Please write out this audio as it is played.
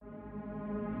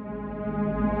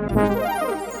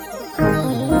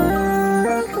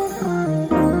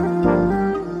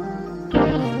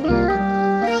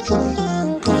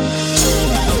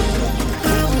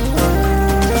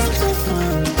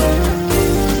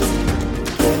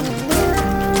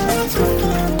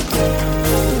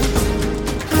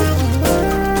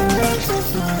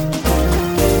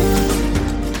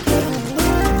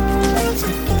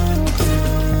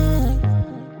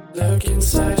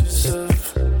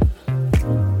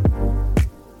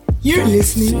You're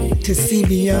listening to See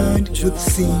Beyond with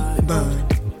C.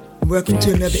 Bond. Welcome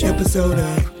to another episode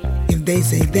of If They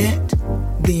Say That,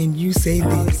 Then You Say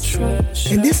This.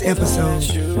 In this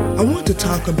episode, I want to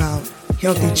talk about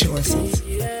healthy choices.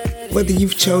 Whether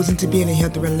you've chosen to be in a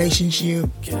healthy relationship,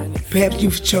 perhaps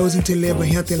you've chosen to live a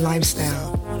healthy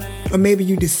lifestyle, or maybe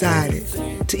you decided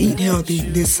to eat healthy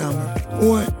this summer,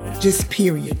 or just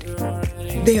period.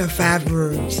 There are 5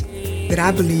 words that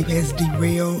I believe has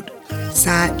derailed,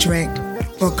 sidetracked,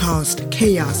 or caused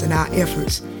chaos in our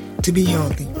efforts to be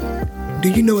healthy. Do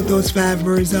you know what those 5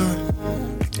 words are?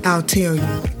 I'll tell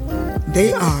you.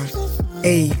 They are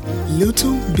a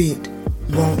little bit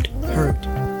won't hurt.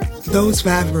 Those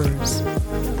 5 words.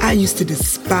 I used to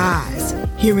despise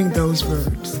hearing those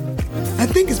words. I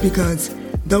think it's because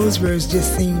those words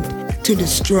just seemed to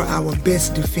destroy our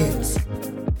best defense.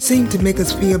 Seemed to make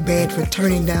us feel bad for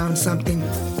turning down something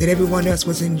that everyone else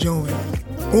was enjoying.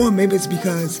 Or maybe it's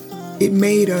because it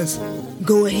made us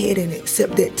go ahead and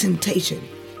accept that temptation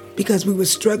because we were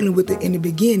struggling with it in the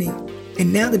beginning,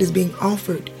 and now that it's being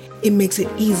offered, it makes it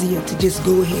easier to just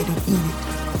go ahead and eat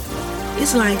it.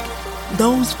 It's like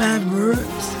those 5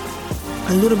 words,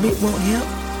 a little bit won't help,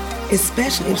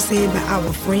 especially if said by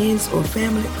our friends or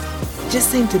family, just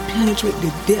seem to penetrate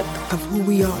the depth of who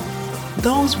we are.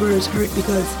 Those words hurt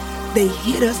because they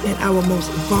hit us in our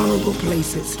most vulnerable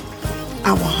places.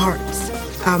 Our hearts,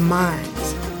 our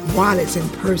minds, wallets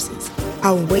and purses,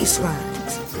 our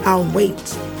waistlines, our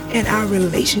weights, and our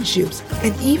relationships,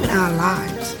 and even our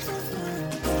lives.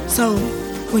 So,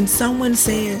 when someone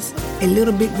says a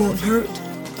little bit won't hurt,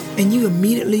 and you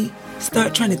immediately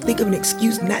start trying to think of an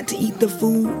excuse not to eat the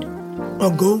food,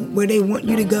 or go where they want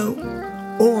you to go,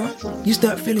 or you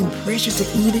start feeling pressure to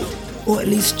eat it, or at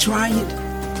least try it,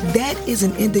 that is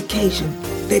an indication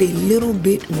that a little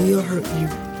bit will hurt you.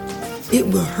 It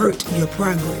will hurt your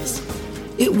progress.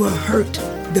 It will hurt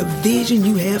the vision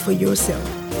you have for yourself.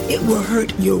 It will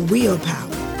hurt your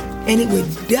willpower. And it will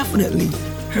definitely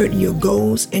hurt your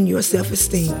goals and your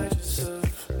self-esteem.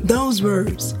 Those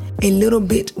words, a little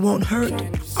bit won't hurt,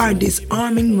 are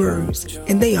disarming words,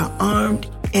 and they are armed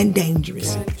and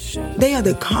dangerous. They are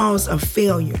the cause of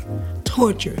failure,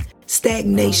 torture,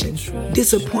 stagnation,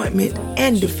 disappointment,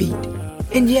 and defeat.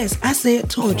 And yes, I said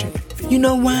torture. You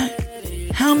know why?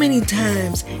 How many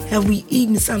times have we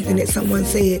eaten something that someone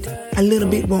said a little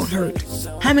bit won't hurt?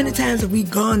 How many times have we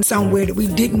gone somewhere that we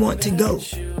didn't want to go?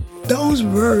 Those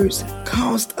words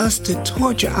caused us to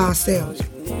torture ourselves.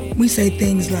 We say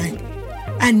things like,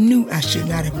 I knew I should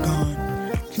not have gone.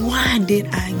 Why did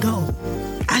I go?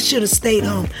 I should have stayed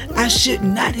home. I should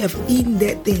not have eaten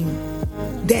that thing.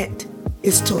 That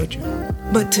is torture.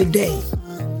 But today,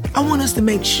 I want us to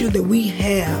make sure that we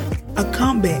have a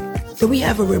comeback, that we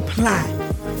have a reply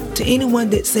to anyone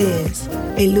that says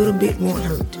a little bit won't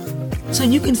hurt. So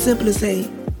you can simply say,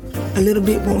 a little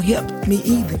bit won't help me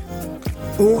either.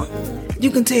 Or you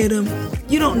can tell them,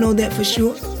 you don't know that for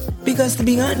sure, because to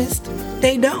be honest,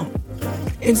 they don't.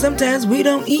 And sometimes we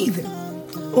don't either.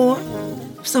 Or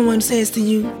if someone says to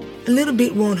you, a little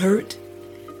bit won't hurt,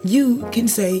 you can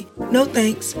say, no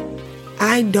thanks.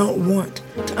 I don't want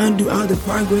to undo all the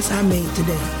progress I made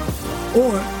today.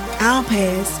 Or I'll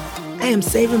pass. I am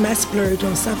saving my splurge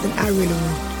on something I really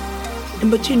want.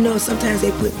 But you know, sometimes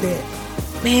they put that,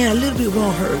 man, a little bit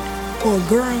won't hurt. Or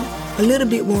girl, a little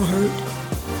bit won't hurt.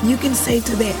 You can say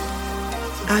to that,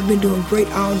 I've been doing great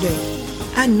all day.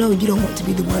 I know you don't want to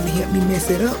be the one to help me mess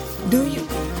it up, do you?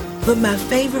 But my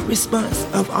favorite response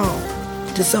of all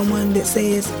to someone that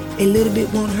says a little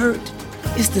bit won't hurt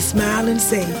is to smile and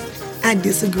say, I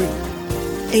disagree.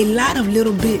 A lot of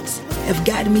little bits have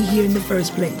gotten me here in the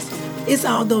first place. It's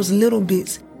all those little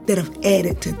bits that have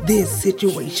added to this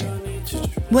situation.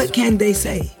 What can they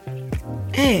say?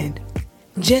 And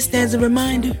just as a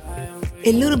reminder,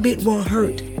 a little bit won't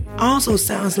hurt also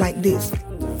sounds like this.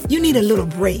 You need a little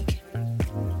break.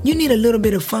 You need a little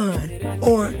bit of fun,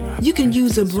 or you can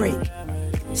use a break.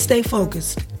 Stay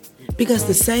focused, because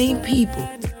the same people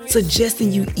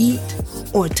suggesting you eat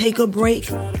or take a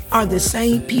break are the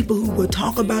same people who will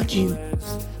talk about you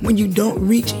when you don't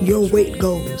reach your weight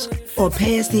goals or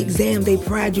pass the exam they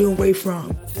pried you away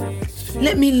from.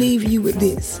 Let me leave you with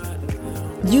this.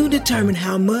 You determine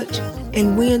how much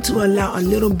and when to allow a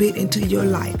little bit into your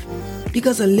life,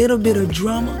 because a little bit of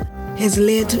drama has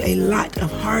led to a lot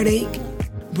of heartache,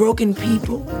 broken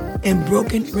people, and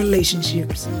broken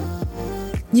relationships.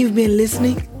 You've been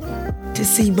listening to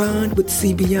C Bond with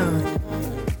C Beyond.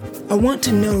 I want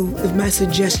to know if my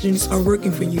suggestions are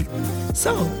working for you.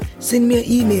 So send me an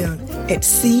email at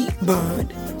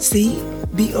cbond,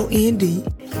 C-B-O-N-D,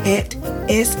 at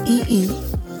S-E-E-B-Y-O-N-D.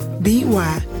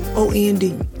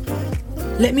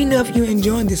 Let me know if you're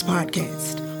enjoying this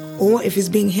podcast or if it's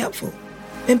being helpful.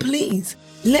 And please,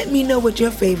 let me know what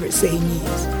your favorite saying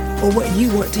is or what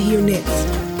you want to hear next.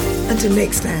 Until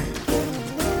next time.